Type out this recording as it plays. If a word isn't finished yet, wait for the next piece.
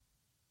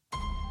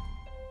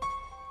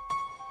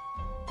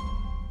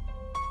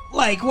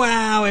Like,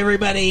 wow,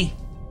 everybody.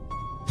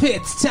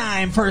 It's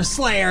time for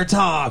Slayer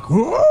Talk.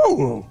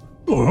 And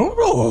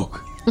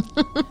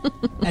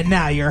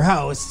now your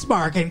hosts,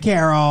 Mark and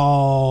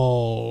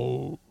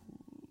Carol.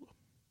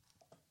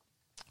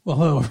 Well,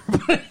 hello,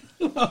 everybody.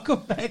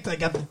 Welcome back. I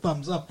got the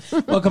thumbs up.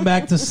 Welcome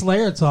back to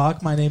Slayer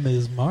Talk. My name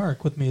is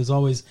Mark. With me, as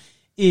always,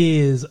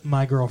 is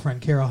my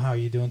girlfriend, Carol. How are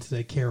you doing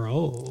today,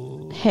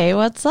 Carol? Hey,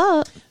 what's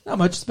up? Not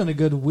much. It's been a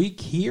good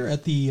week here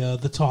at the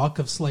talk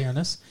of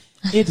Slayerness.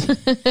 It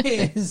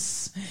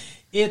is...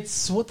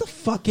 It's, what the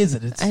fuck is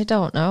it? It's I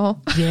don't know.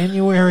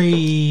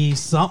 January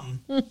something.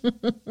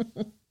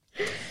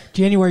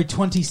 January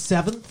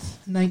 27th,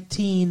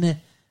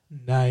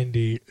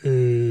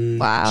 1998.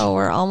 Wow,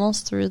 we're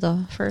almost through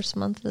the first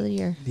month of the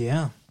year.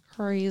 Yeah.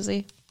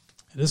 Crazy.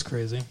 It is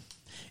crazy. You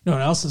know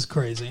what else is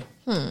crazy?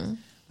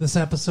 This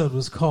episode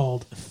was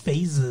called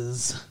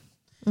Phases.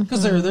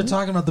 Because they're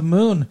talking about the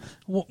moon.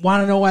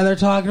 Want to know why they're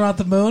talking about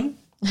the moon?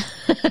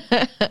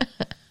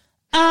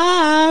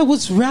 I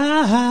was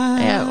right.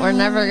 Yeah, we're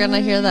never going to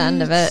hear the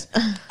end of it.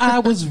 I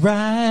was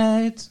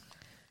right.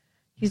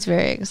 He's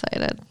very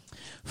excited.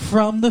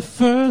 From the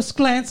first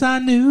glance I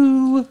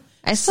knew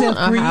I still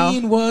Seth don't know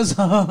Green was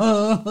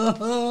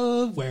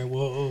a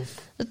werewolf.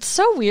 It's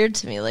so weird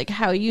to me, like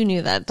how you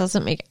knew that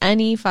doesn't make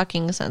any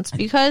fucking sense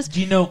because Do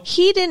you know,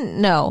 he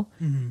didn't know.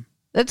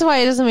 That's why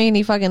it doesn't make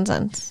any fucking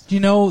sense. do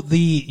you know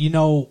the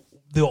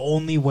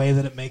only way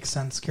that it makes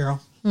sense, Carol?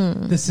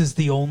 This is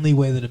the only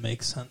way that it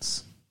makes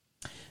sense.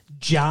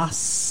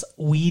 Joss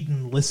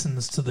Whedon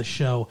listens to the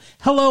show.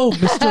 Hello,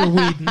 Mr.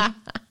 Whedon.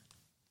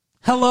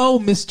 Hello,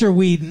 Mr.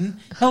 Whedon.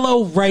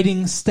 Hello,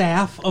 writing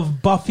staff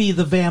of Buffy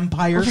the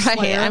Vampire Slayer.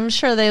 Right, I'm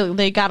sure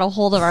they got a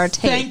hold of our tapes.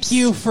 Thank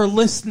you for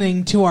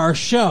listening to our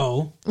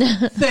show.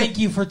 Thank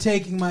you for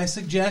taking my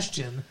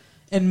suggestion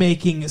and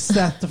making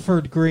Seth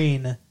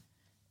Green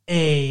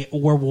a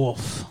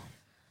werewolf.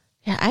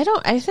 Yeah,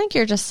 I think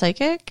you're just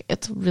psychic.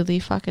 It's really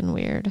fucking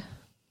weird.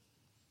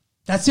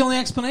 That's the only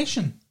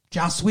explanation.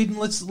 Joss Whedon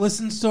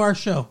listens to our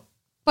show.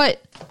 But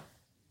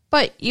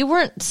you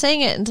weren't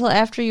saying it until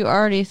after you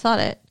already thought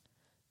it.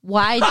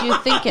 Why'd you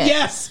think it?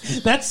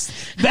 Yes,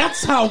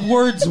 that's how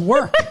words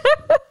work.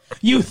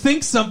 You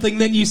think something,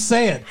 then you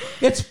say it.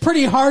 It's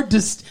pretty hard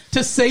to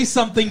say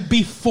something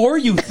before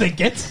you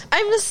think it.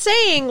 I'm just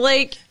saying,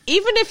 like,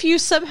 even if you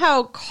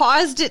somehow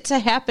caused it to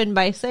happen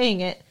by saying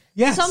it,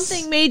 Yes.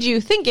 something made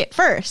you think it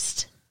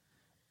first.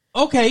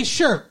 Okay,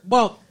 sure.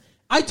 Well,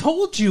 I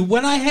told you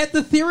when I had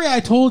the theory.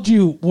 I told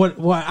you what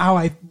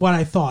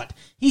I thought.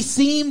 He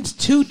seemed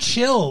too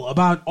chill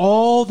about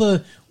all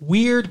the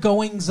weird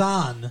goings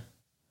on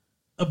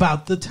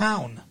about the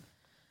town.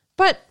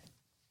 But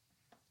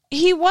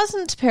he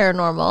wasn't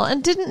paranormal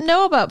and didn't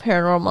know about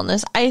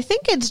paranormalness. I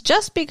think it's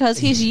just because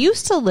he's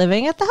used to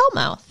living at the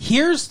Hellmouth.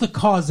 Here's the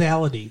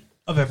causality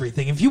of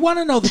everything. If you want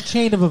to know the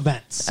chain of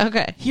events,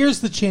 Okay.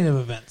 here's the chain of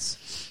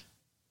events.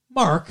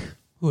 Mark,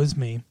 who is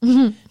me,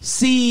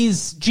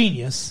 sees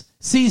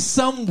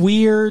some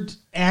weird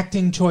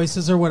acting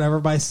choices or whatever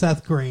by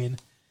Seth Green,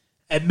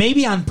 and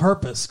maybe on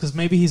purpose, because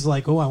maybe he's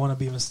like, oh, I want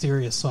to be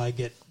mysterious, so I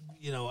get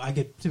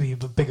to be a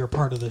bigger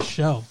part of this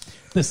show.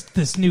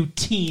 This new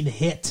teen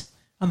hit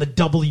on the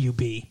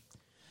WB,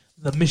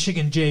 the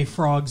Michigan J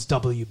Frogs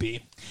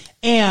WB.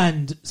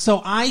 And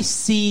so I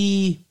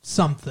see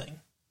something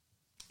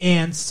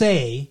and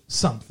say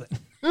something.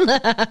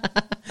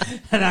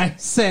 And I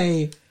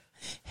say,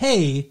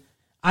 hey,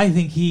 I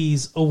think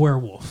he's a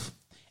werewolf.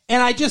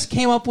 And I just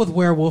came up with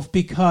werewolf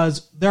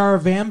because there are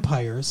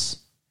vampires.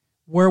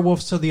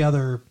 Werewolves are the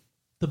other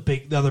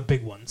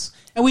big ones.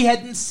 And we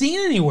hadn't seen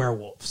any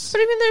werewolves.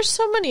 But I mean, there's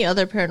so many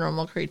other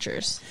paranormal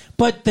creatures.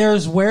 But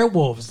there's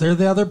werewolves. They're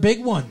the other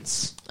big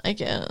ones. I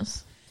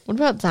guess. What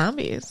about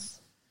zombies?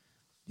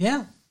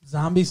 Yeah,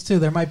 zombies too.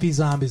 There might be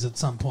zombies at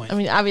some point. I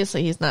mean,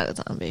 obviously he's not a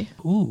zombie.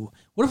 Ooh,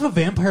 what if a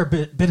vampire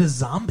bit a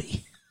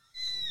zombie?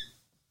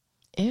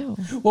 Ew.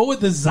 What would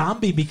the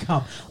zombie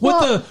become?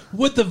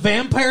 Would the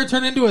vampire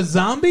turn into a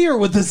zombie, or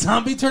would the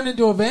zombie turn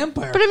into a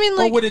vampire? But I mean,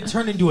 like, or would it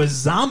turn into a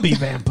zombie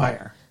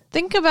vampire?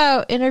 Think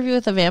about Interview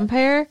with a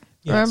Vampire.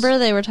 Yes. Remember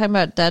they were talking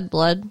about dead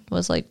blood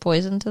was like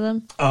poison to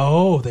them?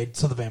 Oh,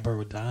 so the vampire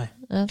would die.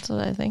 That's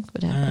what I think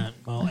would All happen. right.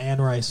 Well,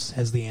 Anne Rice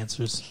has the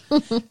answers.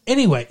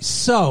 Anyway,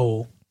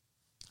 so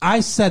I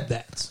said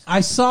that. I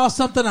saw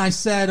something. I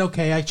said,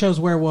 okay, I chose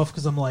werewolf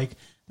because I'm like,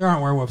 there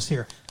aren't werewolves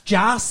here.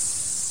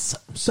 Joss,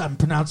 I'm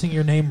pronouncing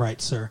your name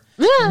right, sir.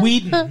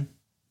 Whedon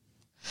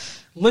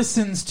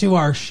listens to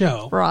our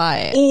show.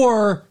 Right.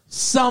 Or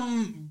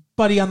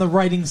somebody on the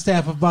writing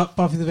staff of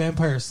Buffy the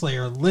Vampire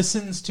Slayer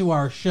listens to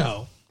our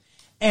show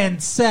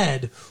and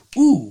said,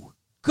 ooh,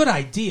 good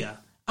idea.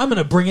 I'm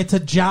going to bring it to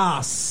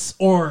Joss.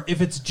 Or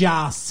if it's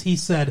Joss, he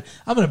said,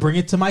 I'm going to bring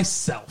it to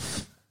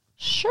myself.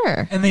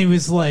 Sure. And then he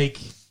was like,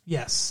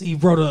 yes. He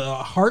wrote a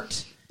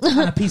heart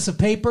on a piece of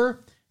paper,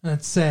 and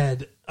it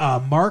said,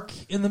 Mark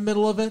in the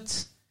middle of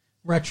it,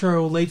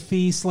 retro late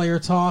fee Slayer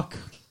talk.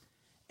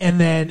 And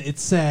then it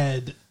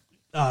said,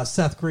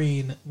 Seth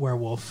Green,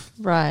 werewolf.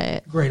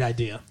 Right. Great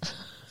idea.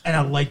 And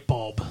a light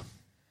bulb.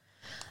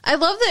 I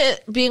love that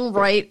being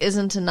right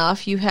isn't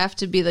enough. You have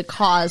to be the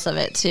cause of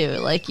it too.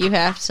 Like you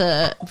have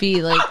to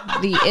be like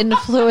the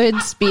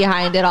influence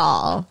behind it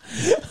all.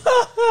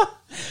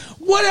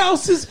 What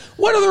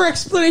other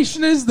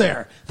explanation is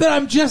there? That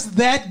I'm just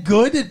that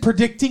good at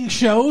predicting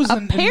shows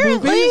and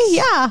Apparently, movies?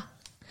 yeah.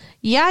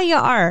 Yeah, you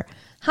are.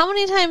 How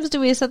many times do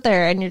we sit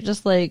there and you're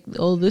just like,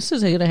 oh, this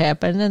is going to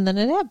happen, and then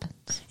it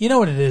happens? You know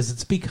what it is?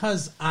 It's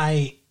because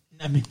I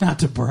mean, not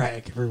to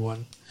brag,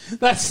 everyone.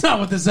 That's not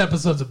what this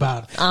episode's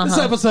about. This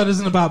episode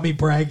isn't about me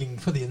bragging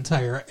for the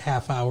entire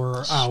half hour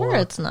or hour. Sure,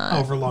 it's not.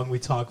 However long we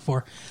talk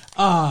for.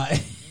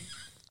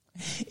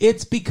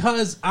 It's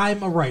because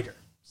I'm a writer.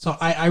 So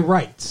I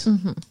write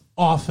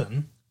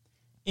often,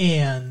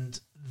 and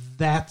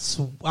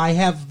I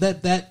have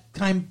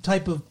that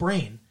type of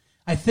brain.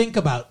 I think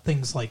about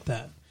things like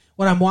that.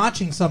 When I'm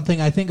watching something,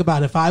 I think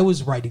about if I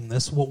was writing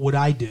this, what would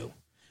I do?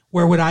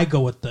 Where would I go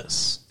with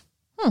this?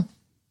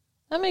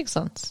 That makes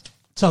sense.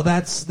 So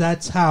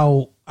that's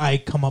how I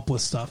come up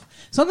with stuff.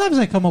 Sometimes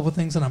I come up with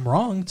things and I'm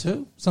wrong,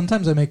 too.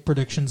 Sometimes I make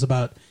predictions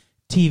about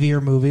TV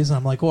or movies, and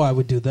I'm like, oh, I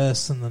would do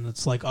this. And then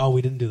it's like, oh,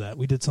 we didn't do that.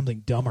 We did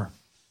something dumber.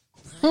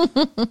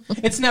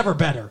 It's never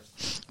better.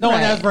 No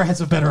one ever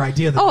has a better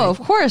idea than me. Of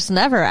course.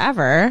 Never,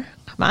 ever.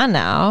 Come on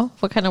now.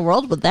 What kind of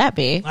world would that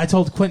be? I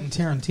told Quentin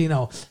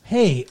Tarantino,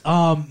 hey,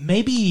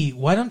 maybe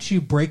why don't you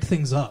break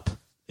things up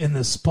in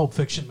this Pulp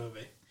Fiction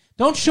movie?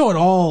 Don't show it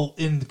all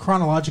in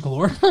chronological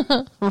order.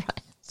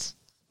 Right.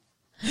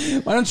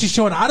 Why don't you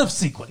show it out of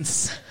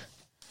sequence?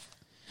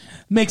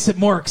 Makes it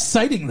more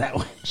exciting that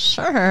way.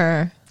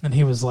 Sure. And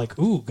he was like,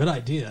 ooh, good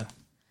idea.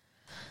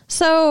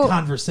 So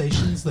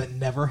Conversations that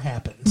never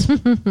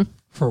happened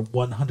for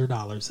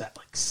 $100,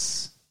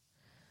 Alex.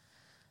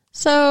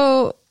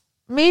 So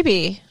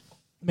maybe,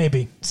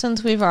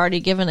 since we've already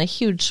given a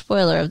huge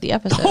spoiler of the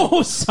episode.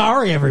 Oh,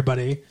 sorry,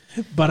 everybody.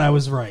 But I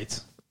was right.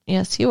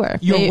 Yes, you were.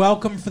 You're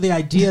welcome for the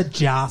idea,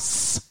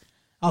 Joss.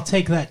 I'll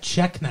take that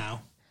check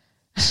now.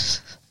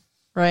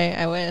 Right,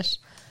 I wish.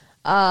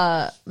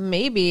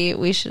 Maybe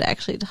we should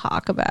actually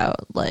talk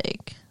about,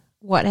 like,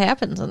 what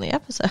happens in the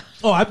episode.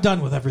 Oh, I'm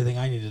done with everything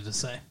I needed to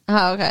say.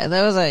 Oh, okay.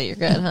 That was it. You're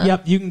good, huh?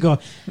 Yep, you can go.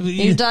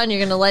 You're done. You're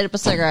going to light up a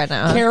cigarette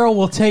now. Huh? Carol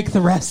will take the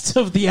rest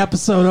of the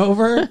episode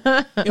over.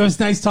 It was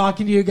nice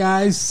talking to you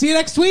guys. See you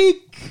next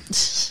week.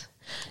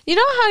 You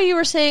know how you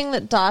were saying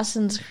that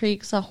Dawson's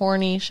Creek's a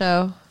horny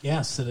show?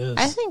 Yes, it is.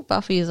 I think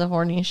Buffy is a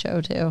horny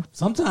show, too.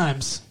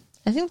 Sometimes.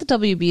 I think the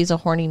WB is a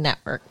horny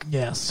network.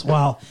 Yes.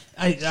 Well,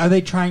 are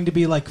they trying to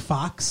be like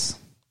Fox?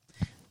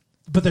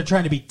 But they're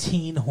trying to be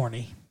teen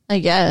horny. I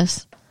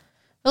guess.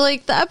 But,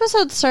 like, the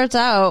episode starts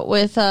out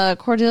with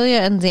Cordelia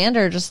and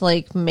Xander just,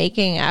 like,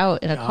 making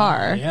out in a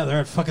car. Yeah,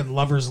 they're at fucking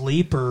Lover's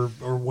Leap or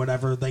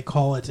whatever they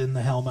call it in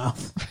the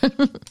Hellmouth.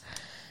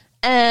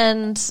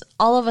 And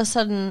all of a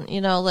sudden,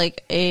 you know,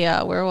 like,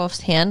 a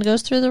werewolf's hand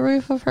goes through the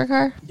roof of her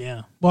car.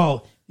 Yeah.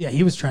 Well, yeah,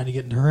 he was trying to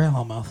get into her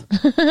Hellmouth.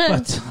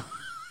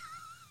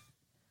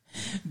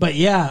 But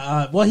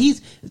yeah, well,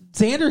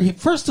 Xander,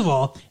 first of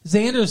all,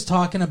 Xander's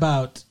talking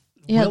about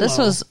Yeah, Willow. This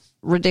was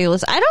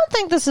ridiculous. I don't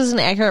think this is an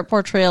accurate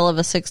portrayal of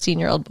a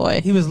 16-year-old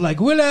boy. He was like,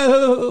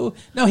 Willow.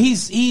 No,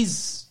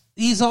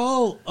 he's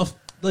all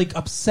like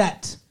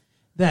upset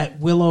that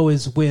Willow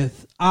is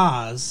with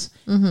Oz,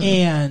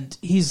 and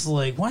he's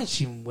like, why is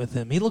she with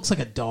him? He looks like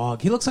a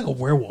dog. He looks like a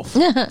werewolf.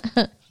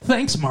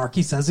 Thanks, Mark.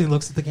 He says. He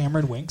looks at the camera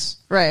and winks.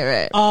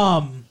 Right.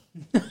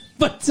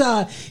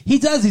 But he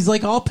does. He's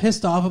like all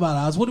pissed off about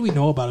Oz. What do we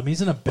know about him?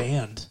 He's in a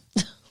band.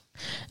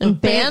 And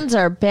bands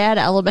are bad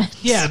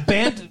elements. Yeah,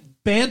 band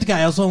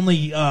guys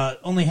only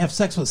have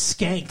sex with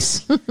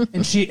skanks.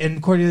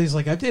 And Cordelia's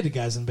like, I've dated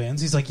guys in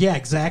bands. He's like, yeah,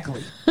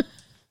 exactly.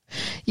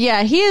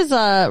 Yeah, he is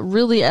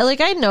really, like,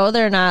 I know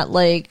they're not,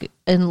 like,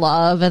 in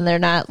love and they're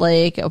not,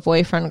 like, a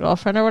boyfriend,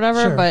 girlfriend or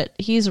whatever, Sure. but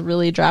he's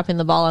really dropping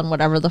the ball on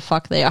whatever the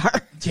fuck they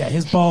are. Yeah,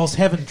 his balls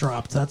haven't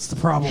dropped. That's the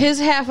problem. His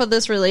half of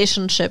this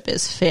relationship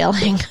is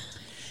failing.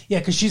 Yeah,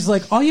 because she's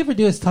like, all you ever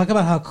do is talk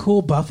about how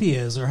cool Buffy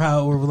is or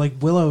like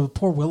Willow,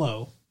 poor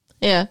Willow.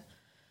 Yeah.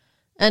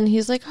 And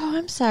he's like, oh,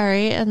 I'm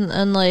sorry.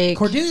 And like...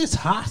 Cordelia's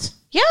hot.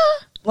 Yeah.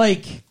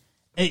 Like...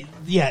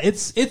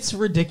 it's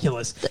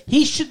ridiculous.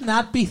 He should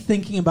not be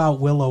thinking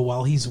about Willow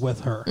while he's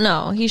with her.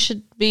 No, he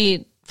should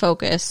be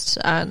focused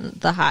on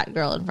the hot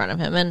girl in front of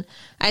him. And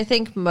I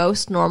think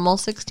most normal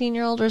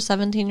 16-year-old or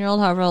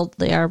 17-year-old, however old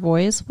they are,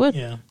 boys would.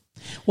 Yeah.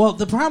 Well,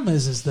 the problem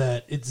is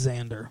that it's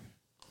Xander,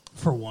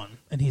 for one,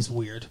 and he's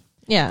weird.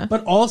 Yeah.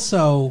 But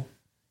also,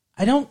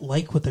 I don't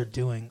like what they're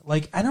doing.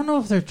 Like, I don't know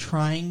if they're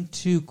trying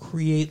to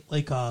create,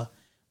 like, a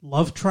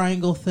love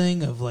triangle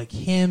thing of, like,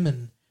 him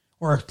and...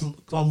 or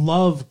a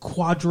love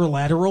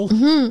quadrilateral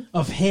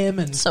of him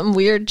and some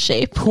weird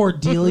shape.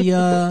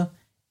 Cordelia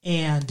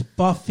and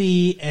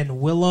Buffy and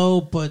Willow,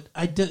 but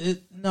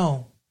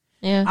no.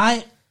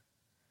 Yeah.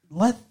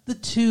 Let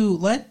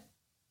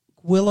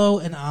Willow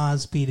and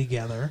Oz be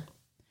together.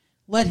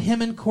 Let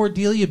him and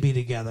Cordelia be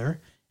together.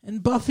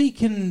 And Buffy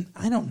can,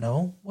 I don't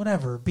know,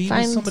 whatever, be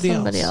Find with somebody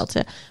else.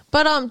 Yeah.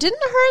 But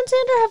didn't her and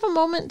Xander have a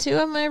moment too?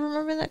 Am I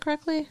remembering that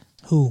correctly?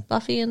 Who?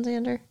 Buffy and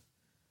Xander?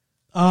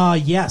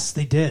 Yes,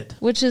 they did.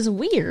 which is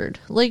weird.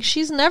 Like,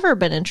 she's never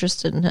been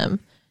interested in him.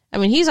 I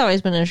mean, he's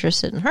always been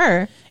interested in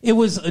her. It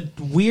was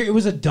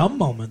a dumb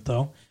moment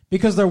though,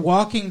 because they're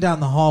walking down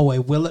the hallway,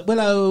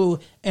 Willow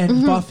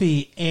and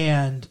Buffy,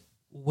 and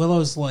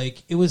Willow's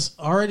like, it was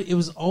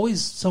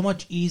always so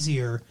much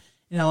easier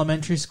in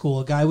elementary school.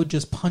 A guy would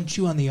just punch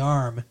you on the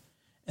arm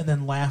and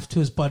then laugh to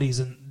his buddies,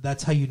 and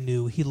that's how you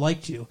knew he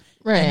liked you.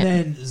 Right. And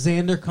then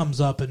Xander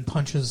comes up and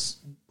punches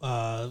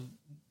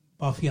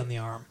Buffy on the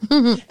arm.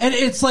 And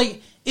it's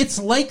like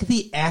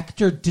the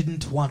actor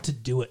didn't want to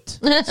do it,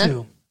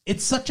 too.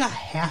 It's such a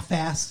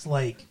half-assed,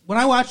 like... When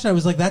I watched it, I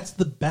was like, that's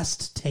the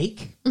best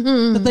take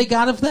that they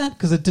got of that,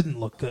 because it didn't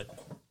look good.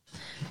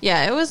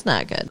 Yeah, it was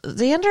not good.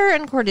 Xander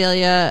and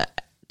Cordelia,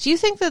 do you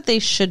think that they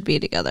should be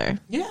together?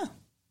 Yeah.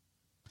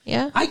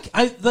 Yeah?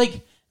 I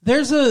like...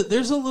 There's a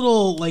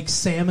little, like,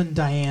 Sam and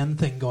Diane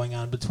thing going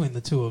on between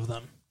the two of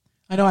them.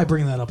 I know I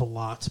bring that up a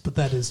lot, but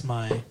that is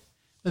my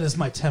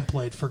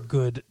template for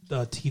good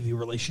TV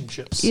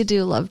relationships. You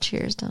do love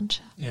Cheers, don't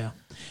you? Yeah.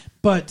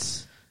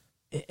 But...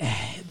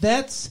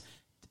 That's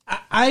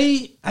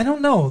I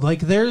don't know. Like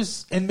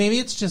there's, and maybe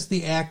it's just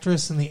the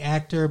actress and the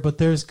actor, but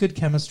there's good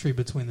chemistry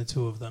between the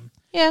two of them.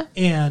 Yeah.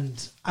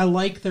 And I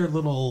like their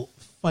little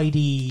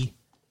fighty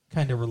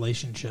kind of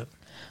relationship.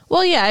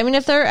 Well, yeah. I mean,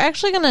 if they're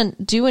actually going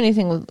to do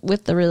anything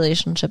with the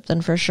relationship,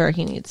 then for sure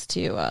he needs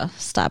to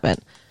stop it.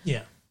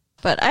 Yeah.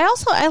 But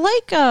I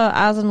like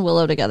Oz and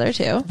Willow together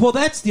too. Well,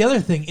 that's the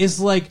other thing is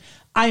like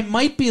I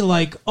might be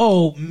like,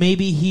 oh,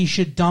 maybe he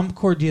should dump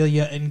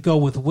Cordelia and go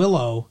with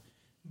Willow.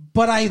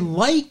 But I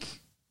like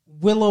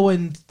Willow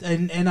and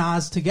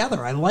Oz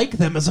together. I like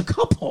them as a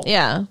couple.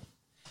 Yeah.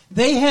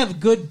 They have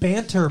good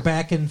banter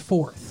back and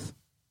forth.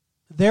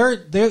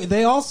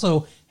 They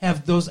also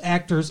have, those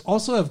actors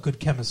also have good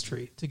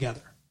chemistry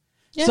together.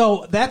 Yeah.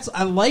 So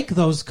I like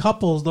those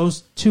couples,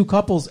 those two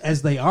couples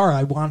as they are.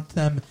 I want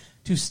them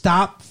to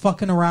stop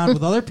fucking around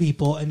with other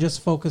people and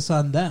just focus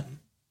on them.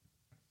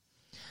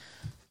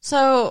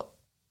 So,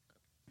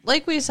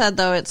 like we said,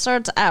 though, it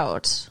starts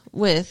out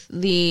with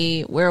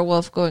the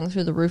werewolf going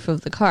through the roof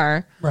of the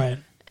car. Right.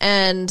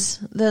 And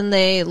then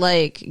they,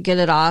 like, get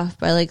it off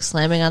by, like,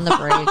 slamming on the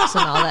brakes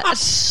and all that.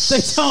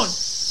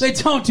 They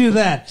don't do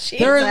that. Jesus.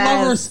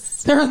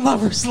 They're in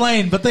Lover's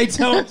Lane, but they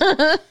don't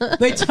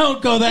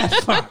go that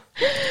far.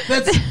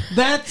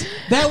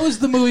 That was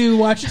the movie we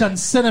watched on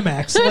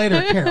Cinemax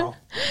later, Carol.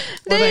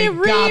 Where they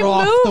got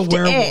off the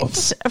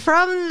werewolf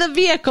from the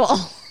vehicle.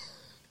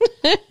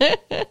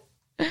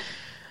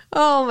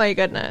 Oh my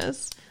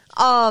goodness.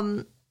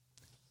 And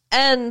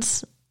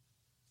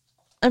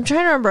I'm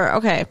trying to remember.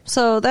 Okay,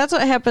 so that's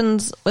what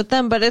happens with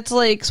them, but it's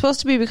like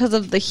supposed to be because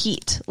of the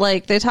heat.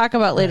 Like they talk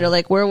about later,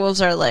 like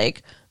werewolves are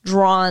like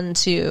drawn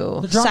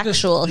to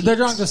sexual heat. They're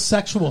drawn to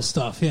sexual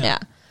stuff, yeah. Yeah.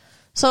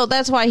 So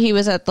that's why he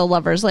was at the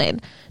Lover's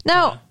Lane.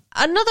 Now,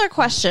 another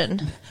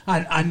question.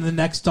 On the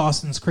next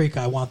Dawson's Creek,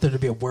 I want there to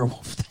be a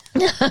werewolf.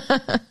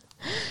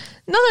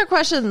 Another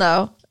question,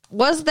 though.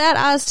 Was that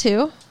Oz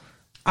too?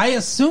 I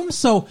assume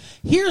so.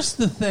 Here's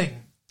the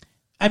thing.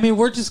 I mean,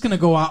 we're just going to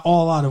go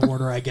all out of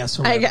order, I guess.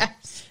 I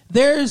guess.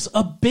 There's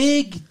a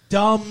big,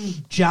 dumb,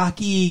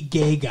 jockey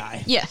gay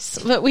guy. Yes,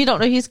 but we don't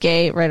know he's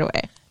gay right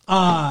away.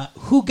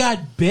 Who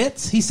got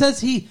bit? He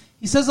says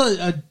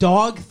a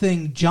dog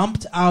thing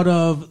jumped out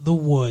of the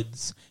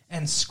woods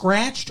and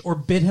scratched or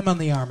bit him on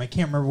the arm. I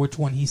can't remember which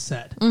one he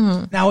said.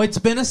 Mm-hmm. Now, it's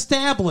been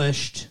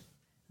established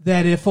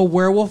that if a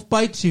werewolf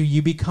bites you,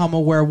 you become a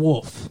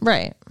werewolf.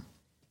 Right.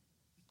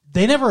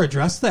 They never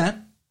address that.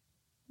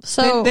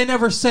 So they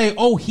never say,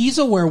 oh, he's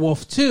a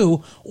werewolf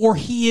too, or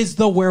he is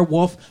the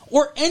werewolf,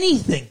 or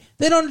anything.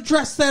 They don't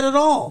address that at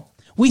all.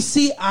 We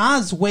see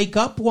Oz wake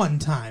up one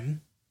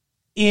time,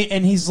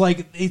 and he's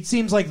like, it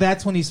seems like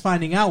that's when he's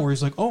finding out, where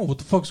he's like, oh, what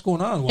the fuck's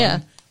going on?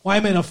 Why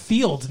am I in a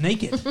field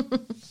naked?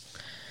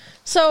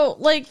 So,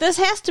 like, this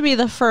has to be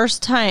the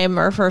first time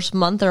or first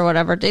month or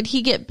whatever. Did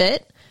he get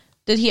bit?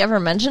 Did he ever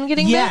mention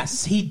getting bit?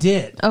 Yes, he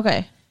did.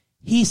 Okay.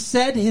 He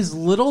said his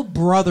little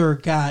brother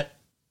got,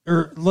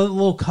 or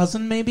little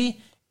cousin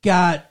maybe,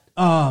 got,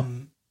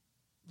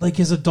 like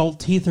his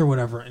adult teeth or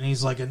whatever. And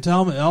he's like, and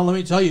let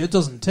me tell you, it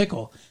doesn't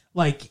tickle.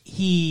 Like,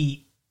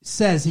 he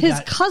says his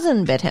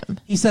cousin bit him.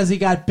 He says he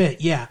got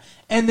bit, yeah.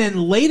 And then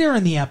later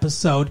in the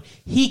episode,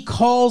 he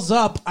calls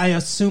up, I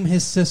assume,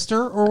 his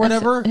sister or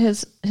whatever.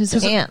 His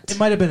aunt. It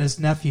might have been his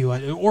nephew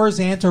or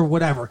his aunt or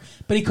whatever.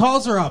 But he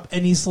calls her up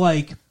and he's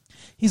like,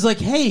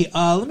 hey,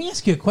 let me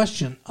ask you a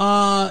question.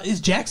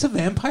 Is Jax a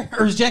vampire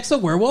or is Jax a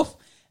werewolf?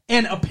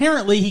 And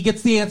apparently he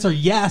gets the answer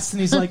yes. And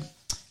he's like,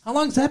 how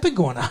long has that been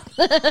going on?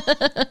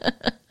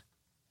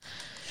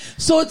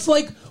 So it's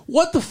like,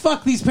 what the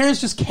fuck? These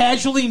parents just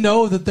casually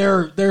know that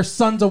their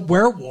son's a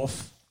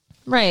werewolf.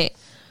 Right.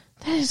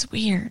 That is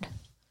weird.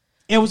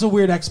 It was a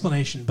weird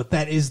explanation, but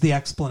that is the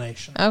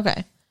explanation.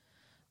 Okay.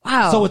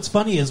 Wow. So what's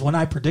funny is when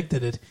I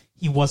predicted it,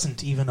 he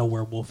wasn't even a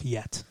werewolf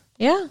yet.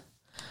 Yeah.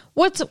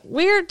 What's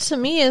weird to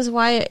me is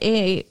why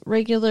a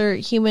regular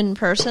human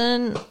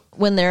person,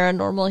 when they're a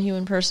normal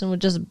human person, would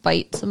just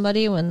bite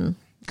somebody when...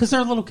 Because they're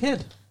a little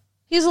kid.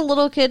 He's a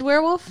little kid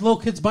werewolf? Little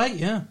kids bite,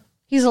 yeah.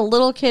 He's a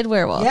little kid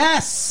werewolf.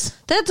 Yes!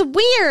 That's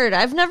weird.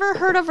 I've never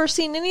heard of or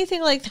seen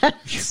anything like that.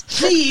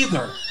 Me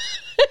either.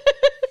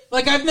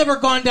 Like, I've never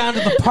gone down to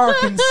the park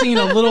and seen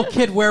a little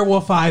kid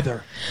werewolf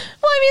either.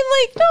 Well, I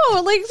mean,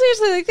 no.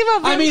 Seriously, think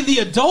about... I mean, the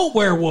adult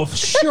werewolf,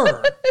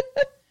 sure.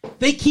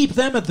 They keep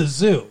them at the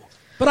zoo.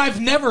 But I've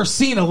never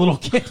seen a little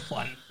kid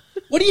one.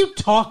 What are you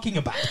talking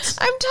about?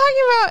 I'm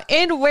talking about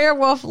in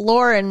werewolf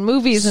lore and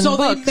movies and books.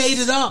 So they made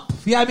it up.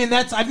 Yeah, I mean,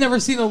 I've never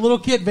seen a little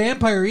kid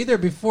vampire either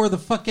before the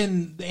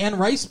fucking Anne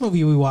Rice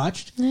movie we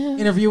watched. Yeah.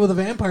 Interview with a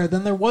Vampire.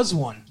 Then there was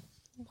one.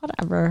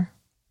 Whatever.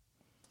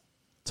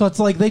 So it's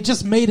like they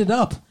just made it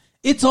up.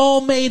 It's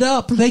all made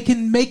up. They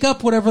can make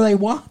up whatever they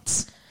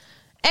want.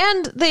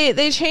 And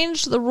they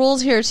changed the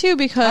rules here, too,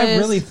 because... I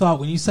really thought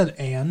when you said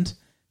 "and,"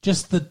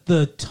 just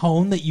the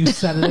tone that you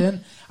said it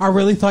in, I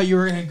really thought you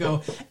were going to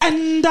go,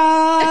 "And I..."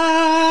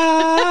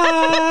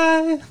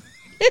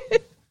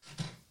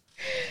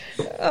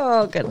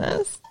 Oh,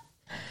 goodness.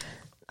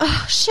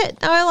 Oh,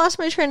 shit. Now I lost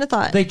my train of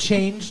thought. They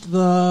changed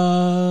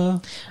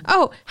the...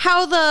 Oh,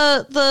 how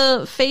the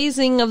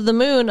phasing of the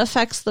moon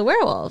affects the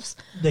werewolves.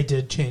 They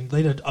did change.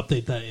 They did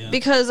update that, yeah.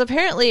 Because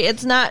apparently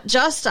it's not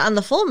just on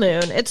the full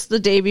moon. It's the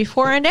day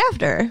before and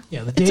after.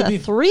 Yeah, the day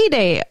It's a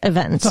 3-day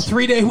event. It's a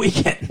 3-day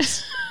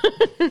weekend.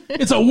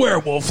 It's a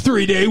werewolf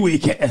 3-day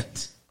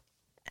weekend.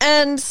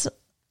 And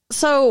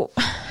so,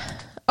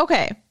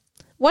 okay.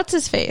 What's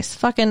his face?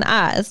 Fucking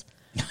Oz.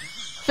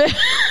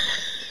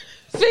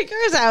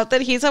 Figures out that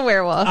he's a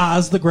werewolf.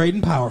 Oz the Great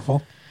and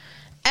Powerful.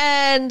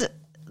 And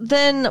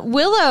then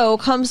Willow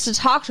comes to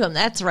talk to him.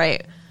 That's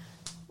right.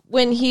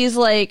 When he's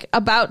like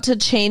about to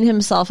chain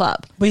himself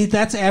up. But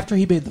that's after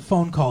he made the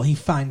phone call. He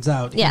finds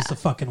out he's a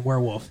fucking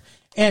werewolf.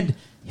 And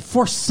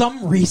for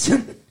some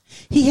reason,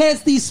 he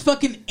has these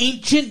fucking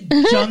ancient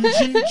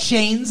dungeon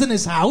chains in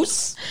his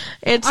house.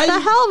 It's the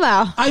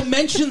Hellbound. I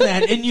mentioned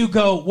that, and you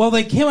go, well,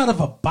 they came out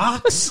of a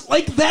box?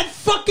 Like, that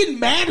fucking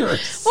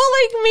matters. Well,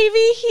 like, maybe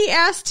he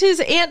asked his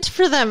aunt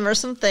for them or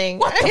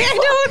something.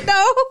 I don't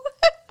know.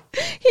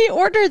 He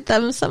ordered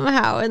them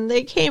somehow, and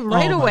they came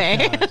right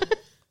away.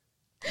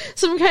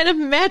 Some kind of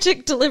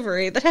magic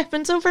delivery that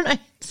happens overnight.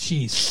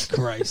 Jesus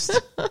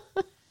Christ.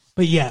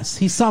 But yes,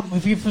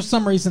 if he for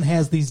some reason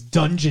has these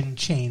dungeon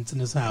chains in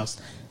his house,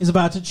 he's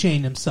about to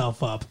chain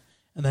himself up,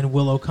 and then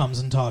Willow comes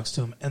and talks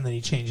to him, and then he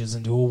changes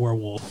into a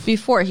werewolf.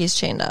 Before he's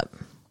chained up.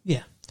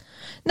 Yeah.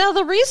 Now,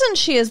 the reason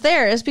she is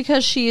there is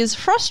because she is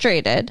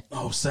frustrated.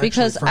 Oh, sexually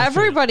because frustrated.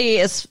 Everybody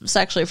is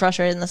sexually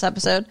frustrated in this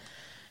episode.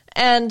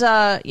 And,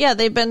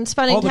 they've been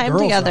spending time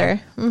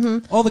together.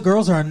 Mm-hmm. All the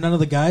girls are, and none of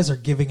the guys are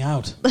giving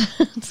out.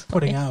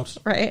 Putting out.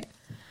 Right.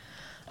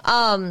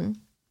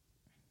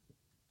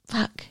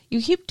 Fuck.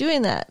 You keep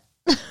doing that.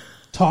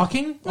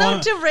 Talking?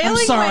 No,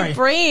 derailing my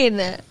brain.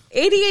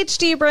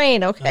 ADHD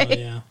brain, okay? Oh,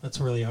 yeah.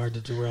 That's really hard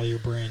to derail your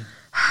brain.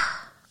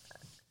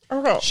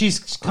 Okay. She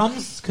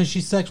comes because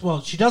she's sexual.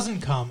 Well, she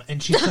doesn't come,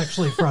 and she's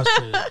sexually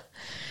frustrated.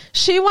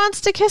 She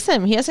wants to kiss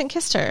him. He hasn't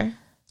kissed her.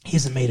 He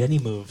hasn't made any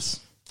moves.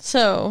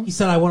 So he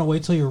said, I want to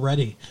wait till you're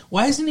ready.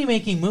 Why isn't he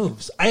making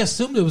moves? I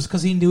assumed it was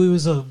because he knew he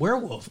was a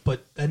werewolf,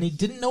 but then he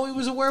didn't know he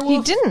was a werewolf?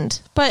 He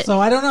didn't, but... So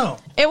I don't know.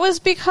 It was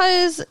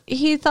because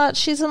he thought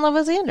she's in love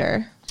with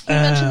Xander. He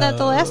mentioned that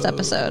the last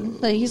episode.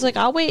 Like, he's like,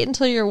 I'll wait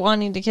until you're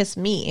wanting to kiss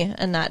me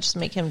and not just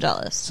make him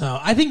jealous. So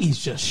I think he's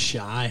just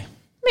shy.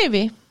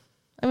 Maybe.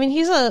 I mean,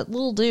 he's a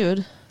little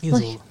dude. He's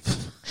like, a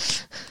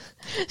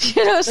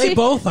little... they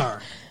both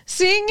are.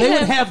 Seeing they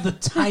him, would have the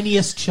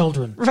tiniest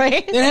children.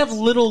 Right? They'd have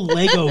little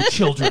Lego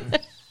children.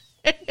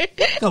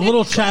 A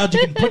little child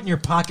you can put in your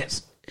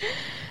pocket.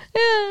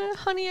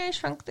 Honey, I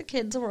Shrunk the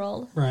Kids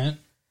world. Right.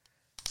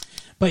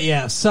 But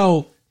yeah,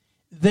 so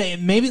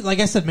maybe, like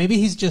I said, maybe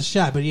he's just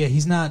shy. But yeah,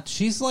 he's not.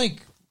 She's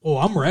like, oh,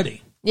 I'm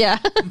ready. Yeah.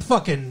 I'm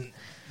fucking,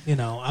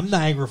 I'm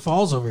Niagara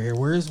Falls over here.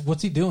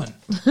 What's he doing?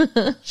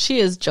 She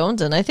is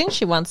jonesing. I think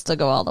she wants to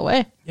go all the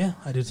way. Yeah,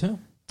 I do too.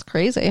 It's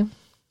crazy.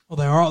 Well,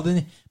 they are all...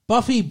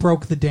 Buffy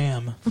broke the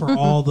dam for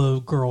all the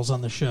girls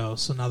on the show,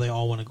 so now they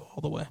all want to go all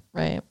the way.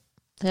 Right.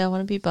 They all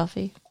want to be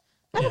Buffy.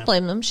 I don't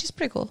blame them. She's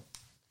pretty cool.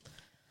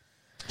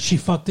 She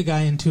fucked a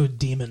guy into a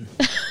demon.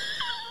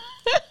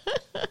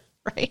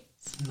 Right.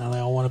 Now they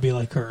all want to be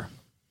like her.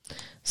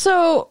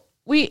 So,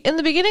 in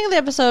the beginning of the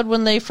episode,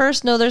 when they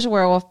first know there's a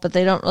werewolf, but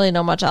they don't really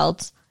know much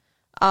else,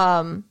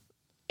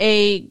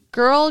 a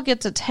girl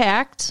gets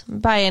attacked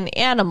by an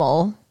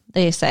animal,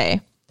 they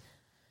say.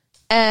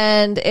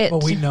 And well,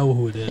 we know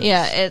who it is.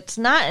 Yeah, it's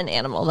not an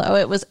animal, though.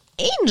 It was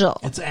Angel.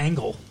 It's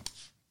Angle.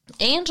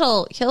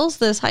 Angel kills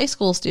this high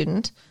school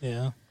student.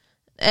 Yeah.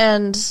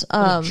 And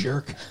what a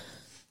jerk.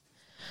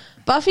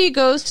 Buffy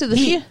goes to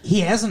the...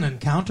 He has an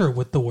encounter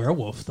with the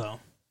werewolf, though.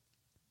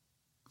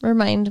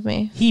 Remind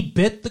me. He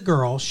bit the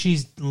girl.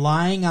 She's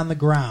lying on the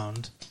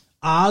ground.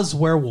 Oz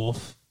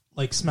werewolf,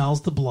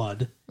 smells the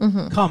blood,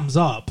 comes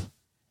up,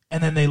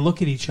 and then they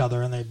look at each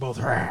other, and they both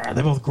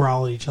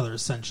growl at each other,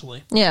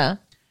 essentially. Yeah.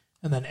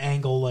 And then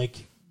Angle,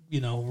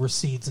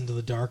 recedes into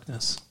the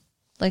darkness.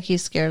 Like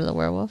he's scared of the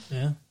werewolf?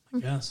 Yeah, I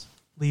guess.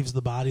 Leaves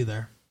the body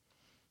there.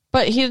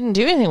 But he didn't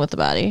do anything with the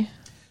body.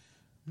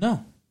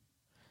 No.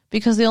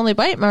 Because the only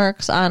bite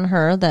marks on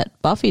her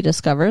that Buffy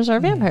discovers are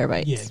vampire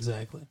bites. Yeah,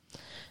 exactly.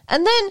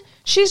 And then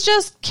she's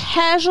just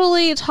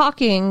casually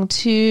talking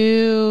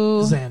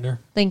to Xander.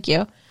 Thank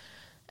you.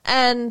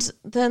 And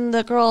then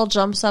the girl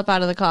jumps up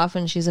out of the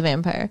coffin. She's a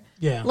vampire.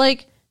 Yeah.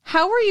 Like,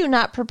 how were you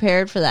not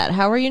prepared for that?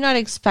 How were you not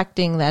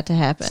expecting that to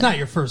happen? It's not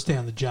your first day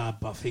on the job,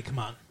 Buffy. Come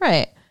on.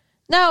 Right.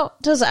 Now,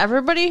 does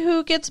everybody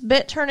who gets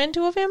bit turn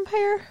into a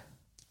vampire?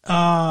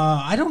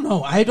 I don't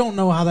know. I don't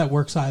know how that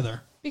works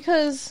either.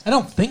 Because I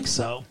don't think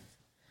so.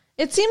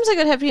 it seems like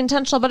it would have to be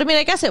intentional, but I mean,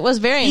 I guess it was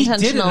very He did it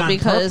intentional on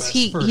because purpose,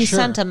 he for he sure.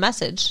 sent a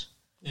message.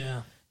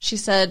 Yeah. She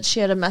said she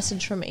had a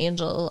message from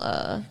Angel.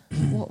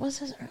 What was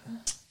his?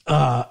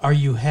 Are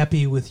you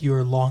happy with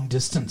your long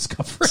distance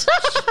coverage?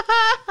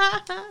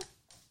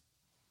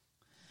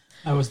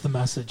 That was the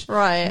message.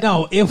 Right.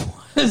 No, it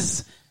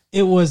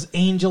was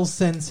Angel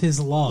sends his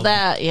love.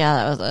 That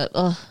was it.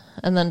 Ugh.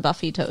 And then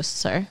Buffy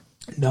toasts her.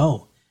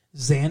 No,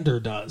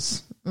 Xander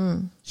does.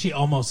 She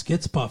almost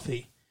gets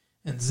Buffy,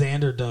 and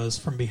Xander does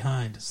from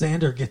behind.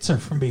 Xander gets her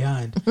from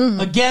behind.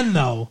 Again,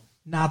 though,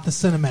 not the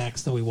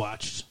Cinemax that we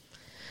watched.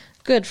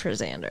 Good for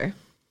Xander.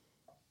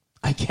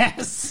 I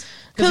guess.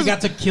 Because he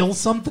got to kill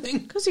something?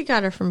 Because he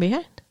got her from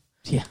behind.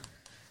 Yeah.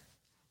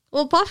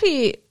 Well,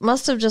 Buffy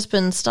must have just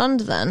been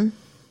stunned then.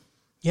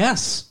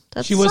 Yes.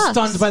 That she was sucks.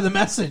 stunned by the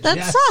message. That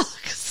yes.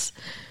 sucks.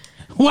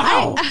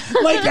 Wow.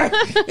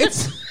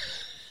 It's...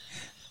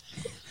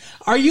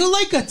 Are you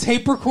like a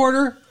tape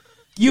recorder?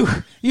 You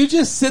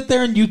just sit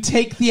there and you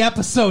take the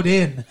episode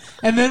in,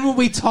 and then when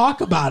we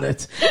talk about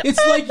it, it's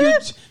like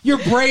your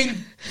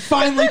brain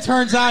finally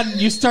turns on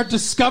and you start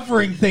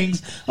discovering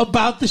things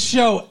about the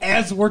show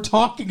as we're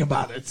talking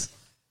about it.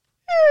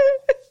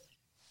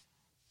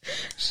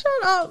 Shut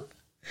up.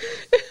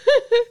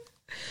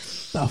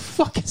 The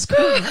fuck is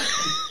going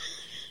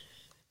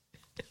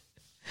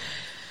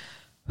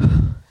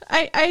on?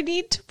 I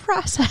need to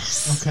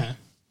process. Okay.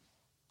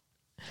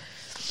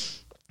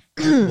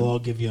 Well, I'll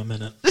give you a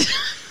minute.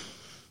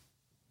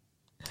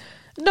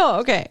 No,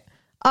 okay.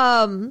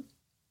 I'm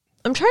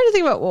trying to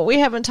think about what we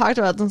haven't talked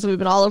about since we've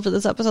been all over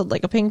this episode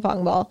like a ping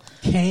pong ball.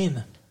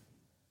 Kane.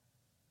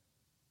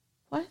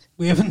 What?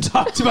 We haven't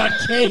talked about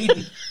Kane.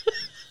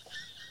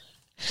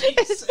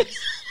 Jesus.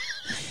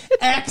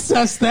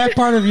 Access that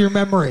part of your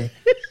memory.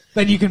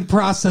 Then you can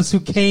process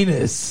who Kane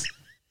is.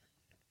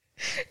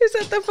 Is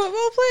that the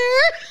football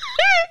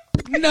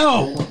player?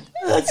 No,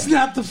 that's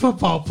not the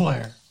football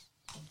player.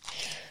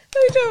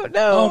 I don't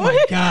know. Oh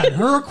my God,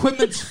 her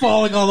equipment's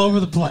falling all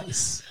over the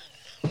place.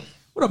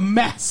 What a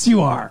mess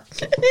you are.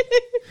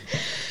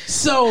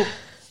 So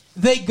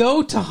they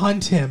go to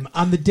hunt him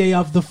on the day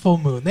of the full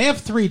moon. They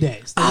have 3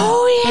 days.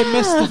 They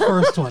missed the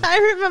first one. I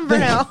remember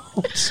now.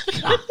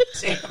 God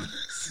damn it.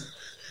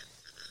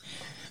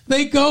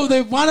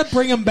 They want to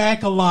bring him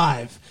back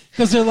alive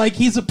because they're like,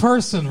 he's a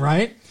person,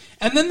 right?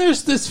 And then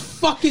there's this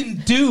fucking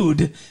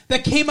dude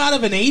that came out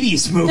of an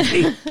 80s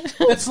movie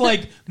that's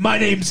like, my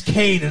name's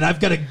Kane and I've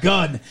got a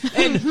gun.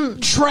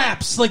 And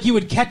traps like you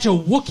would catch a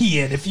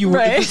Wookiee in if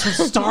this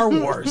was Star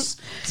Wars.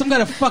 Some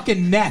kind of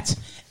fucking net.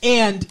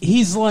 And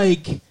he's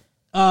like,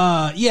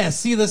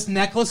 see this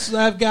necklace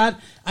that I've got?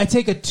 I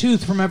take a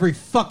tooth from every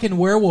fucking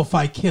werewolf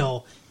I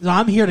kill.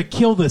 I'm here to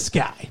kill this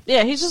guy.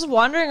 Yeah, he's just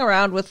wandering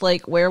around with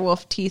like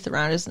werewolf teeth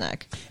around his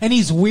neck. And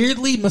he's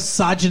weirdly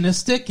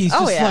misogynistic. He's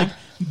just like,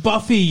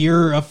 Buffy,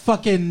 you're a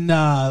fucking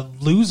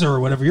loser or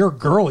whatever. You're a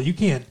girl. You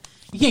can't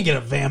get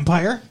a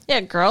vampire. Yeah,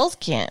 girls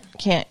can't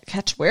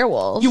catch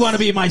werewolves. You want to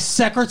be my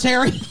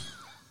secretary?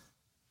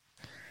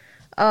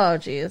 Oh,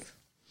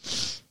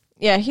 jeez.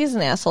 Yeah, he's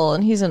an asshole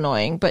and he's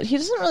annoying, but he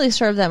doesn't really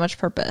serve that much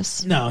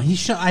purpose. No,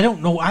 I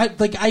don't know.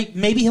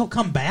 Maybe he'll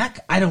come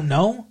back. I don't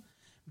know.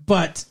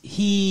 But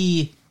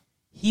he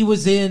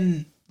was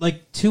in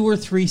like 2 or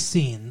 3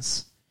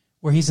 scenes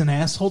where he's an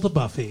asshole to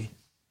Buffy,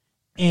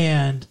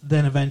 and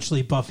then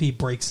eventually Buffy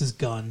breaks his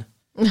gun,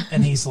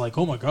 and he's like,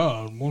 "Oh my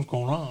God, what's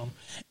going on?"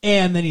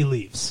 And then he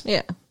leaves.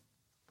 Yeah,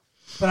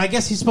 but I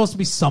guess he's supposed to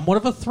be somewhat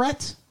of a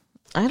threat.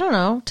 I don't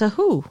know to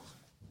who.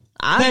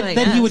 That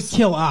he would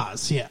kill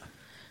Oz. Yeah,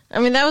 I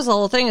mean that was the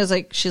whole thing. Is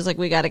like she's like,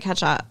 we got to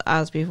catch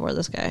Oz before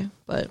this guy.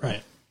 But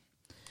right.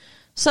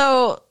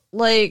 So.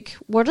 Like,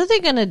 what are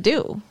they going to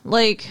do?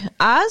 Like,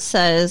 Oz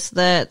says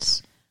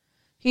that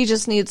he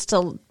just needs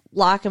to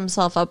lock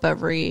himself up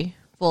every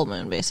full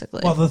moon,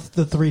 basically. Well,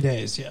 the 3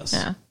 days, yes.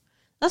 Yeah.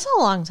 That's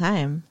a long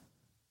time.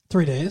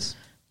 3 days?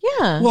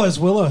 Yeah. Well, as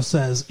Willow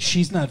says,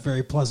 she's not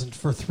very pleasant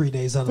for 3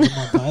 days out of the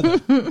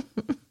month either.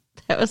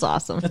 That was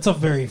awesome. That's a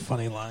very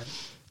funny line.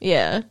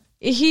 Yeah.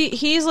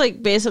 He's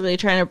like basically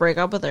trying to break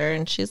up with her,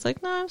 and she's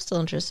like, no, I'm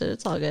still interested.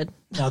 It's all good.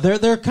 No,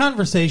 their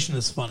conversation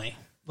is funny.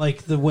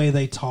 Like the way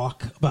they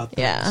talk about things.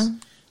 Yeah.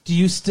 Do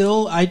you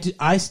still?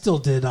 I still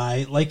did.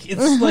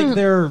 It's like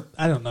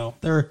I don't know.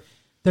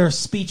 Their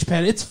speech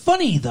pattern. It's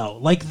funny though.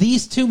 Like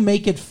these two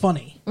make it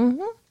funny.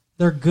 Mm-hmm.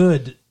 They're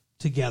good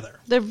together.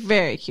 They're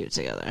very cute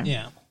together.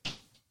 Yeah.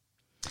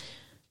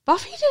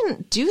 Buffy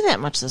didn't do that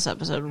much this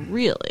episode,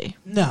 really.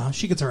 No,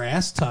 she gets her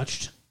ass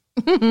touched.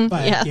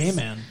 by Yes. a gay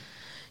man.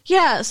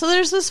 Yeah, so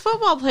there's this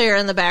football player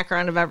in the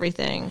background of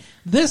everything.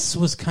 This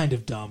was kind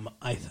of dumb,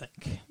 I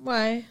think.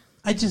 Why?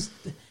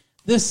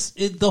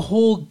 The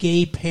whole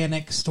gay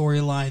panic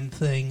storyline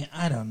thing,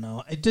 I don't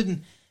know.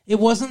 It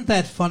wasn't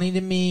that funny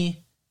to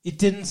me. It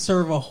didn't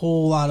serve a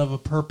whole lot of a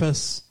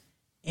purpose.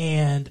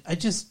 And I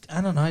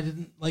don't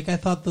know. I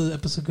thought the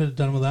episode could have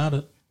done without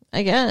it.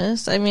 I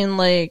guess. I mean,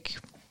 like,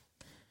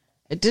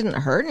 it didn't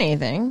hurt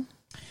anything.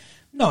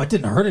 No, it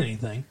didn't hurt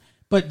anything.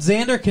 But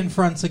Xander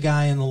confronts a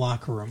guy in the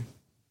locker room.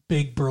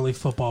 Big, burly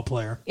football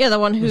player. Yeah, the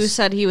one who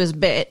said he was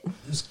bit.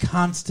 Who's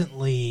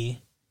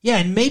constantly... Yeah,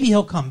 and maybe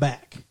he'll come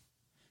back.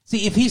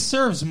 See, if he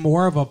serves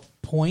more of a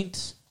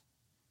point,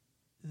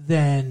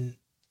 then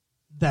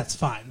that's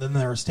fine. Then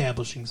they're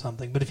establishing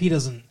something. But if he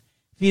doesn't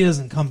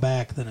come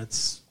back, then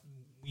it's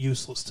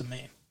useless to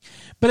me.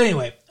 But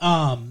anyway,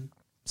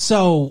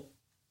 so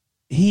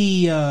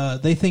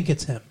they think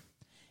it's him.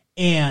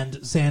 And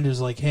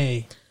Xander's like,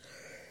 hey,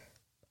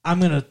 I'm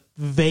going to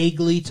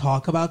vaguely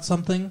talk about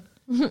something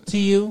to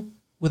you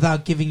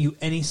without giving you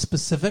any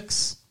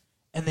specifics,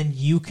 and then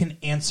you can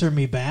answer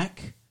me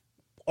back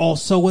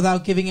also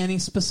without giving any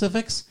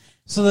specifics,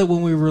 so that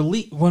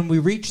when we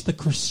reach the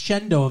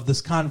crescendo of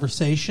this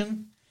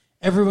conversation,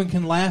 everyone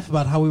can laugh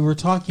about how we were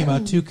talking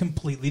about two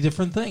completely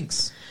different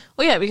things.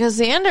 Well, yeah, because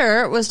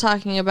Xander was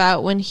talking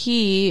about when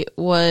he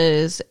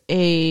was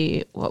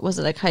a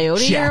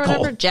coyote Jackal. or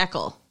whatever?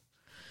 Jackal.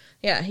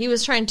 Yeah, he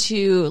was trying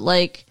to,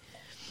 like...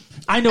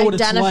 I know what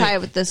it's identify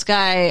like. with this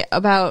guy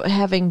about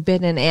having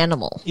been an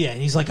animal. Yeah,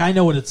 and he's like, I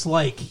know what it's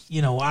like.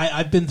 You know,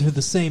 I've been through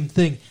the same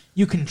thing.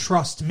 You can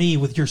trust me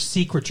with your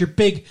secret, your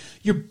big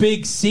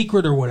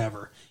secret or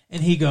whatever.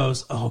 And he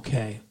goes,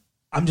 okay,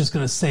 I'm just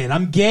going to say it.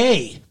 I'm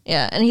gay.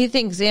 Yeah, and he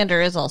thinks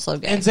Xander is also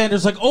gay. And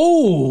Xander's like,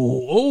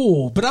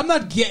 oh, but I'm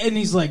not gay. And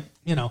he's like,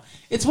 you know,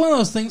 it's one of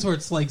those things where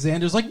it's like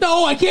Xander's like,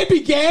 no, I can't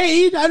be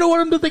gay. I don't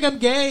want him to think I'm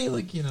gay.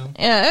 Like, you know.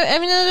 Yeah, I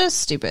mean, it is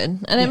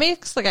stupid. And it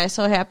makes the guy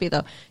so happy,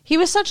 though. He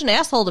was such an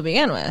asshole to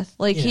begin with.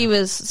 Like, he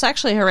was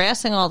sexually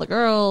harassing all the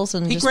girls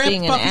and just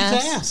being an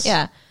ass.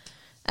 Yeah.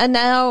 And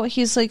now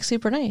he's, like,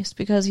 super nice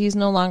because he's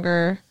no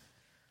longer,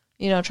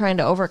 you know, trying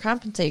to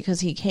overcompensate because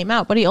he came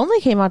out. But he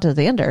only came out to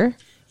Xander.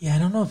 Yeah, I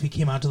don't know if he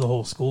came out to the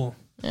whole school.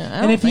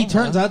 Yeah, and if he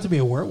turns out to be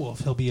a werewolf,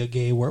 he'll be a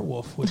gay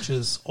werewolf, which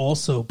is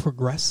also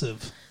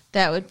progressive.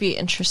 That would be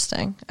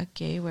interesting. A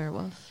gay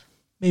werewolf.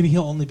 Maybe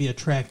he'll only be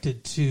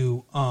attracted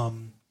to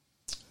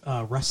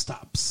rest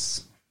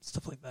stops,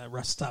 stuff like that,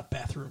 rest stop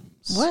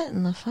bathrooms. What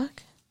in the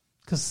fuck?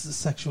 Because the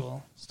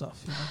sexual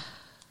stuff, you know.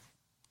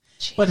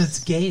 Jeez. But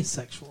it's gay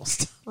sexual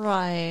stuff.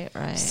 Right.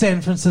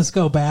 San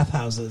Francisco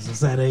bathhouses. Is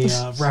that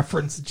a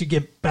reference that you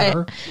get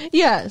better?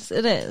 Yes,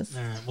 it is.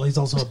 All right. Well, he's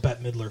also a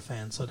Bette Midler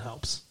fan, so it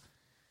helps.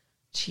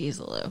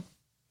 Cheesaloo.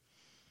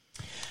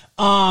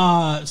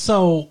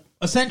 So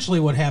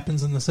essentially what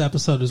happens in this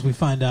episode is we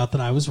find out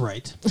that I was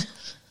right.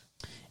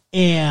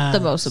 And the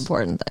most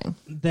important thing.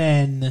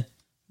 Then,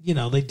 you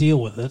know, they deal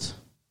with it.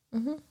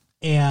 Mm-hmm.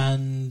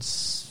 And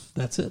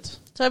that's it.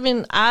 So, I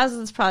mean, Oz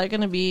is probably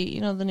going to be,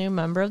 you know, the new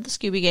member of the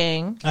Scooby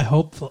Gang. I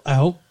hope so.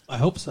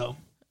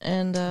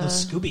 And the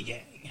Scooby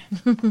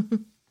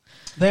Gang.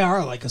 They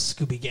are like a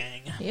Scooby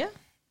Gang. Yeah.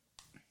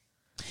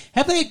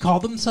 Have they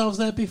called themselves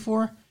that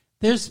before?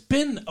 There's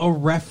been a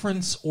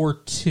reference or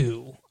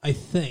two, I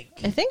think.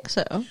 I think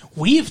so.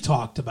 We've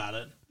talked about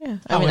it. Yeah.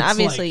 I mean,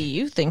 obviously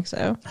you think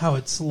so. How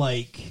it's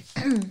like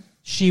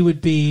Buffy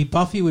would be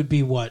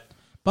what?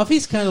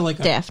 Buffy's kind of like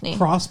a Daphne.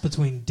 Cross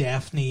between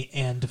Daphne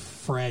and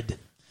Fred.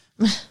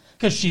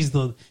 Because she's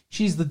the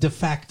de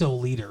facto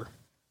leader.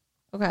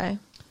 Okay.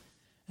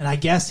 And I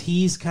guess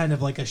he's kind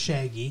of like a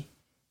Shaggy.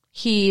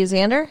 He's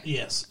Xander?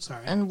 Yes,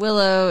 sorry. And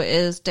Willow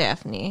is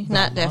Daphne. Velma.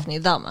 Not Daphne,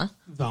 Velma.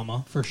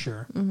 Velma, for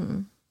sure.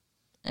 Mm-hmm.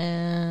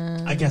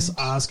 And I guess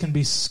Oz can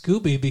be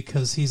Scooby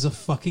because he's a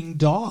fucking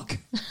dog.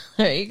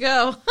 There you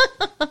go.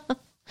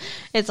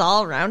 It's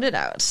all rounded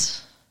out.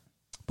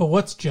 But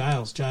what's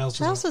Giles?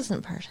 Giles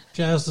isn't part of it.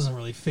 Giles doesn't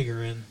really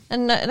figure in.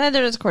 And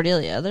neither does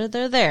Cordelia.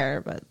 They're there,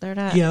 but they're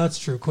not. Yeah, that's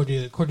true.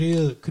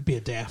 Cordelia could be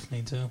a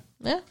Daphne, too.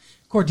 Yeah.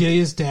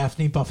 Cordelia's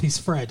Daphne, Buffy's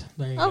Fred.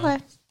 There you go. Okay.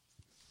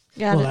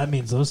 Well, that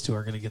means those two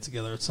are going to get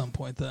together at some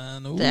point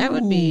then. Ooh. That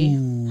would be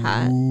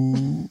hot.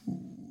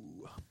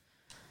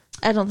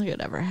 I don't think it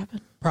would ever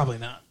happen. Probably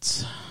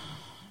not.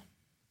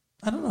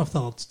 I don't know if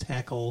they'll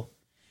tackle...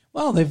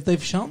 Well,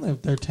 they've shown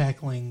that they're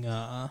tackling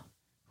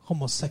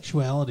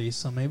homosexuality,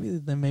 so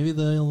maybe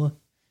they'll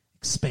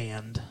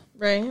expand.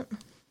 Right.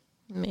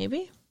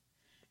 Maybe.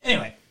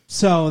 Anyway,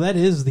 so that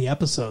is the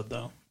episode,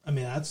 though. I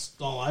mean, that's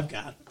all I've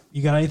got.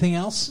 You got anything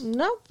else?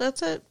 Nope,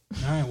 that's it.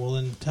 All right, well,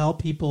 then tell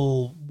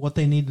people what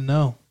they need to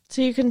know.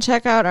 So you can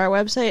check out our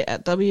website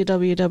at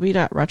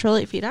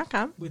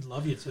www.retrolatefee.com. We'd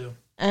love you to.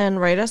 And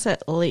write us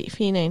at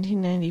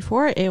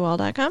latefee1994 at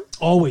AOL.com.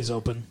 Always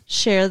open.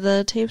 Share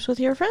the tapes with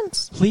your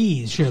friends.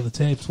 Please share the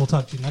tapes. We'll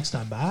talk to you next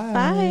time. Bye.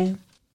 Bye.